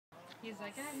He's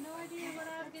like, I have no idea what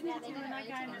I was getting into when I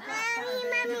got in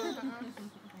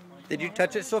the Did you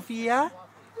touch it, Sophia?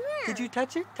 Yeah. Did you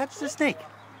touch it? Touch the snake.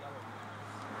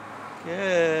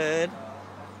 Good.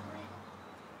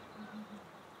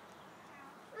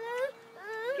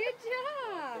 Good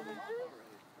job.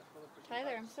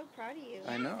 Tyler, I'm so proud of you.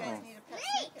 I know.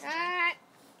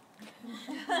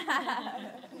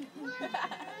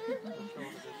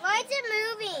 Why is it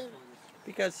moving?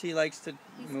 Because he likes to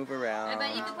move around. I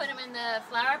bet you could put him in the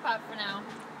flower pot for now.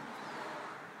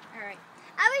 All right.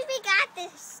 I wish we got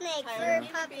this snake Tyler, for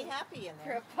a puppy. Be happy in For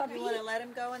there. a puppy. You want to let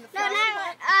him go in the No, flower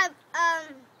not pot?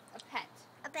 a pet.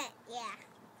 A pet, yeah.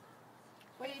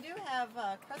 Well, you do have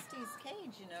Krusty's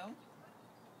cage, you know.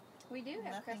 We do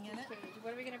have Nothing in Krusty's it? cage.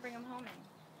 What are we gonna bring him home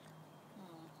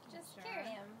in? Just carry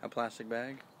him. A plastic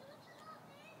bag?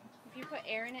 If you put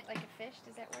air in it like a fish,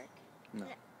 does that work? No.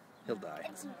 He'll die.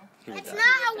 He will It's die.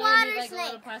 not a water like a little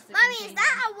snake. plastic Mommy, it's container.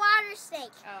 not a water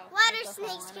snake. Oh, Water it's a hole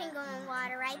snakes in can it. go in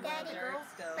water, right, Daddy? Girls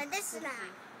go. But this is not.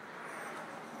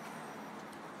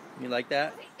 You like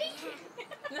that?